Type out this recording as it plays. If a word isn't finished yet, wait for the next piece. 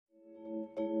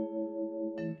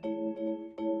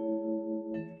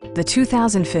The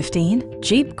 2015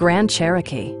 Jeep Grand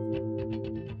Cherokee.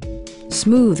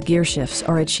 Smooth gear shifts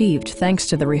are achieved thanks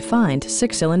to the refined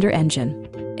 6-cylinder engine.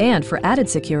 And for added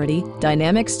security,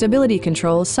 dynamic stability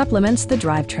control supplements the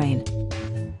drivetrain.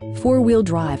 4-wheel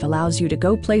drive allows you to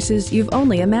go places you've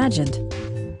only imagined.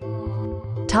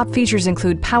 Top features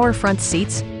include power front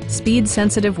seats,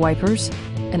 speed-sensitive wipers,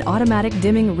 an automatic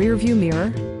dimming rear-view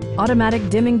mirror, automatic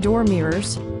dimming door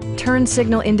mirrors, turn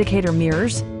signal indicator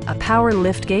mirrors, a power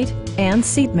liftgate, and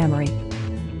seat memory.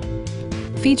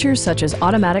 Features such as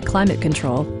automatic climate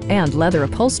control and leather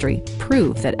upholstery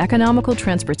prove that economical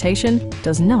transportation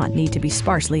does not need to be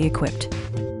sparsely equipped.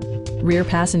 Rear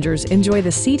passengers enjoy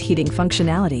the seat heating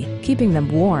functionality, keeping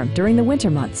them warm during the winter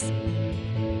months.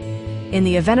 In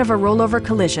the event of a rollover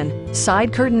collision,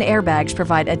 side curtain airbags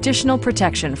provide additional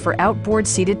protection for outboard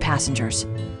seated passengers.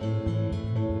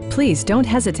 Please don't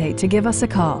hesitate to give us a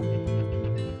call.